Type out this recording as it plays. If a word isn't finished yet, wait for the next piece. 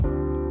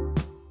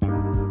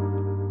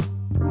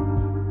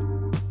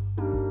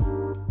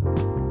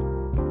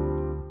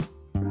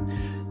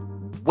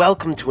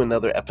Welcome to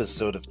another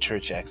episode of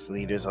Church X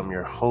Leaders. I'm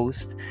your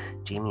host,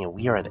 Jamie, and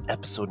we are at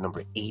episode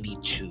number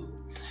 82.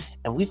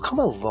 And we've come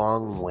a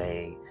long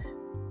way,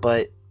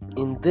 but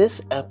in this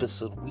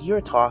episode, we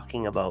are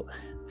talking about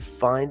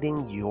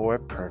finding your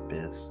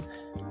purpose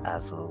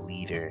as a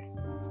leader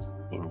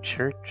in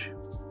church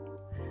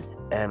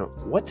and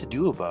what to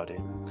do about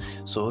it.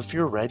 So if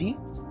you're ready,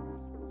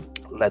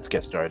 let's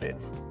get started.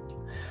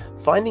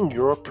 Finding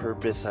your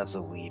purpose as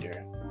a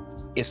leader.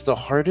 It's the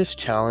hardest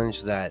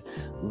challenge that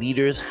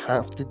leaders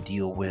have to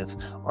deal with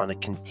on a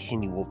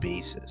continual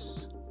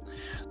basis.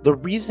 The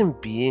reason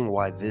being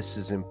why this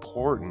is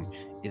important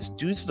is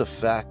due to the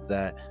fact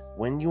that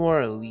when you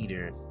are a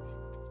leader,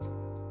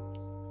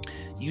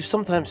 you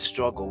sometimes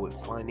struggle with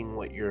finding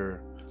what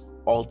your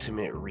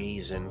ultimate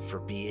reason for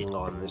being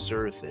on this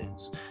earth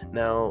is.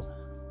 Now,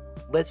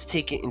 let's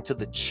take it into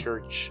the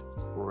church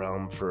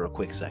realm for a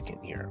quick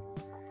second here.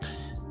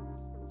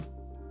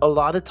 A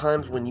lot of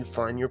times when you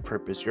find your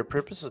purpose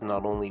is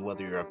not only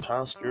whether you're a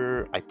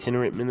pastor,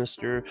 itinerant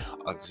minister,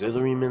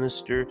 auxiliary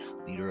minister,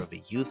 leader of a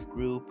youth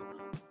group,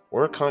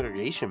 or a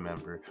congregation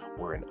member,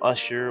 or an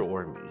usher,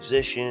 or a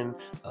musician,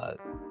 a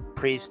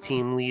praise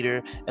team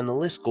leader, and the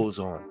list goes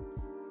on.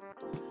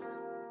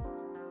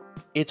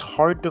 It's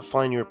hard to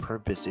find your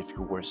purpose if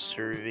you are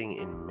serving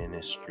in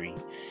ministry.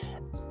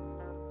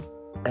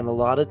 And a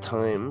lot of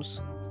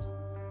times,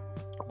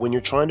 when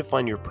you're trying to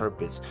find your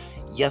purpose,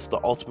 yes, the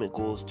ultimate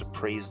goal is to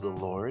praise the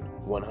Lord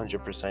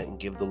 100% and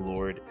give the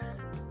Lord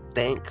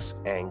thanks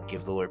and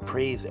give the Lord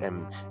praise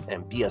and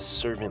be a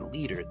servant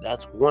leader.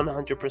 That's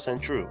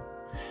 100% true.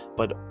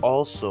 But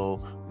also,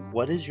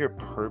 what is your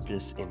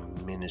purpose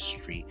in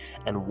ministry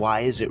and why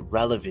is it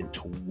relevant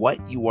to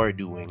what you are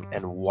doing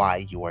and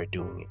why you are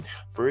doing it?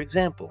 For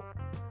example,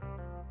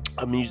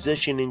 a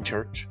musician in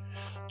church,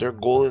 their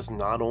goal is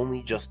not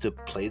only just to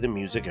play the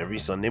music every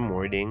Sunday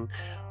morning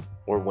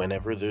or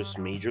whenever there's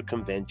major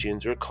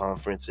conventions or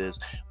conferences,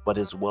 but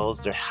as well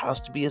as there has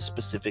to be a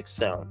specific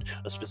sound,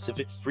 a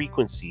specific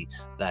frequency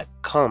that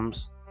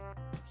comes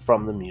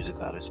from the music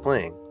that is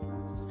playing.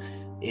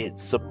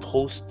 It's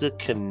supposed to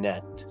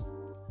connect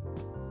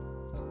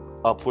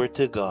upward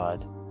to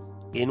God,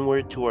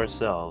 inward to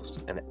ourselves,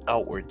 and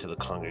outward to the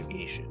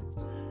congregation.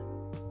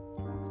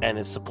 And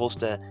it's supposed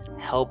to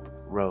help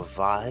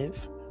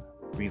revive,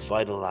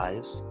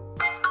 revitalize,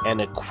 and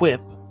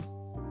equip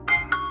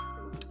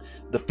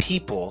the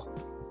people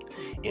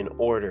in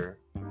order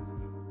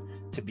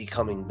to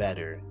becoming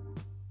better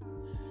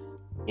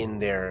in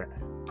their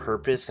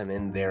purpose and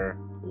in their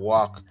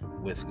walk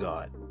with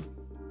God.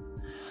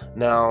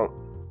 Now,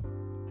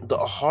 the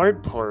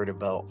hard part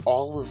about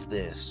all of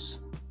this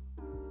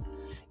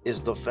is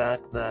the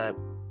fact that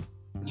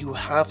you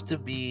have to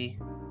be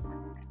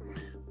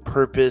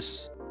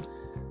purpose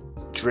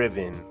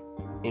driven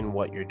in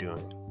what you're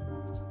doing.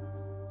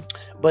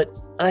 But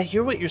I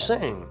hear what you're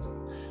saying.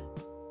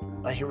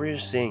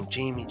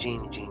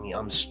 Jamie,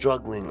 I'm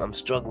struggling.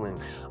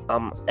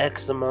 I'm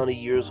X amount of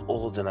years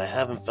old and I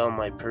haven't found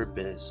my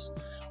purpose.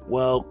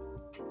 Well,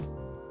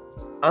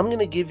 I'm going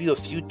to give you a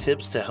few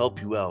tips to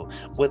help you out.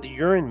 Whether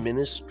you're in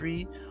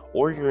ministry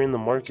or you're in the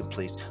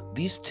marketplace,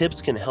 these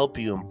tips can help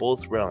you in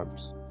both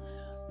realms.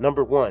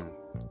 Number one,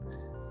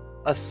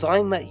 a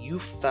sign that you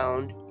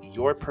found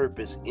your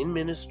purpose in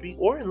ministry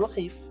or in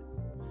life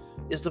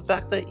is the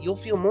fact that you'll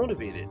feel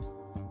motivated.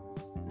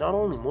 Not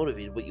only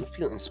motivated, but you'll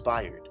feel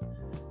inspired.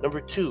 Number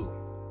two,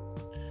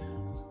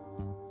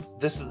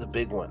 this is the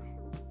big one.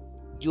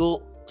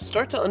 You'll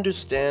start to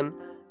understand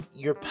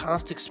your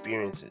past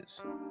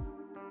experiences.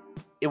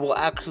 It will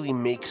actually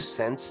make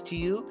sense to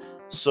you.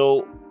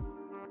 So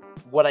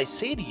what I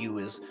say to you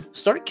is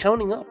start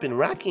counting up and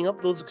racking up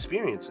those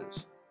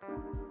experiences.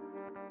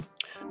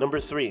 Number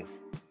three,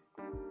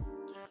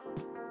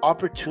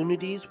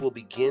 opportunities will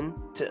begin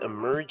to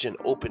emerge and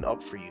open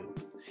up for you.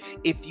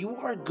 If you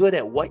are good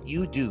at what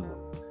you do,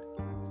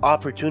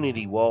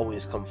 opportunity will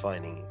always come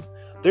finding you.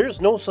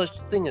 There's no such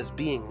thing as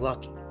being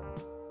lucky.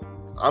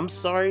 I'm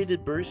sorry to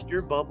burst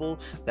your bubble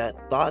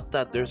that thought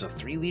that there's a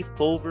 3-leaf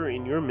clover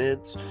in your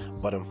midst,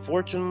 but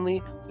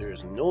unfortunately, there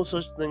is no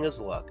such thing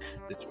as luck.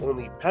 It's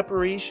only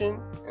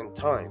preparation and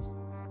time.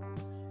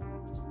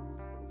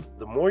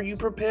 The more you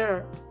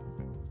prepare,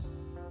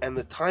 and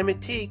the time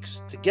it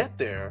takes to get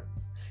there,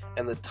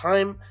 and the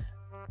time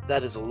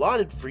that is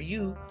allotted for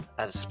you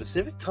at a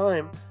specific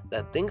time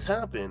that things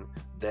happen,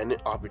 then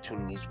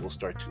opportunities will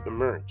start to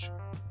emerge.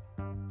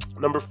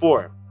 Number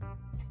four,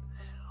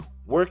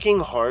 working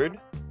hard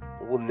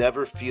will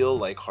never feel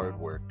like hard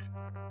work.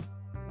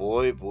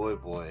 Boy.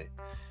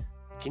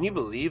 Can you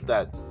believe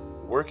that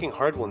working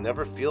hard will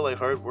never feel like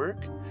hard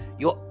work?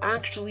 You'll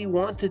actually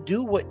want to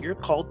do what you're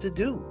called to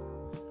do.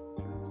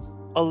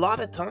 A lot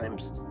of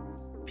times,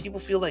 people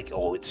feel like,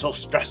 oh, it's so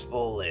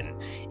stressful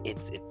and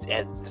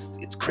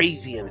it's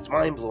crazy and it's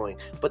mind-blowing.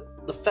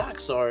 But the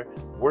facts are,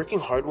 working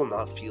hard will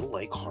not feel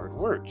like hard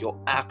work.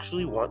 You'll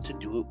actually want to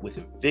do it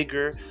with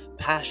vigor,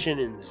 passion,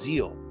 and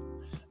zeal.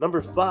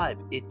 Number five,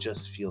 it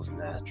just feels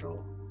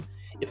natural.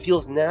 It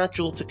feels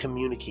natural to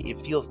communicate. It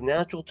feels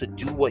natural to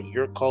do what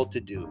you're called to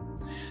do.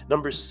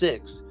 Number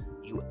 6,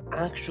 you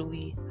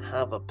actually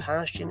have a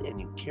passion and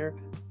you care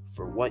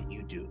for what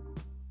you do.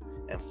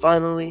 And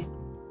finally,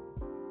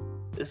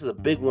 this is a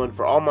big one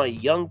for all my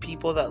young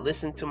people that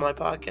listen to my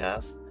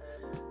podcast.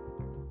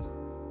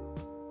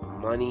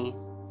 Money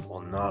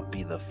will not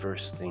be the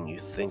first thing you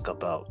think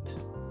about.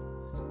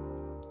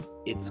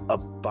 It's a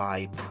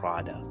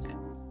byproduct.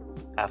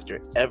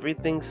 After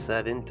everything's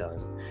said and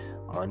done,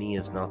 money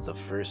is not the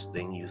first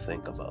thing you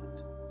think about.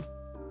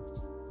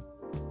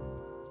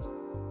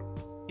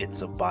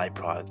 It's a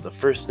byproduct. The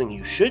first thing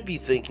you should be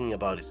thinking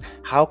about is,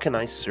 how can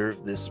I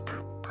serve this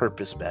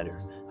purpose better?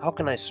 How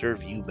can I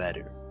serve you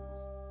better?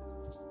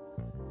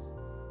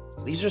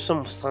 These are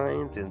some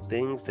signs and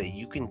things that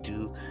you can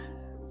do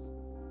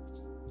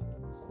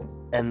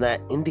and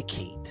that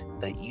indicate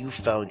that you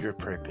found your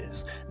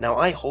purpose. Now,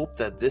 I hope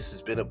that this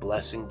has been a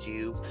blessing to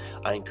you.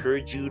 I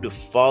encourage you to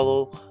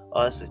follow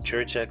us at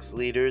Church X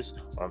Leaders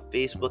on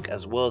Facebook,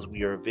 as well as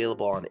we are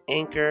available on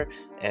Anchor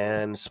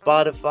and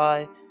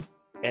Spotify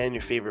and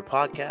your favorite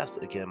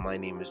podcast. Again, my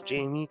name is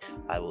Jamie.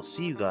 I will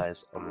see you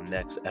guys on the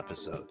next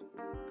episode.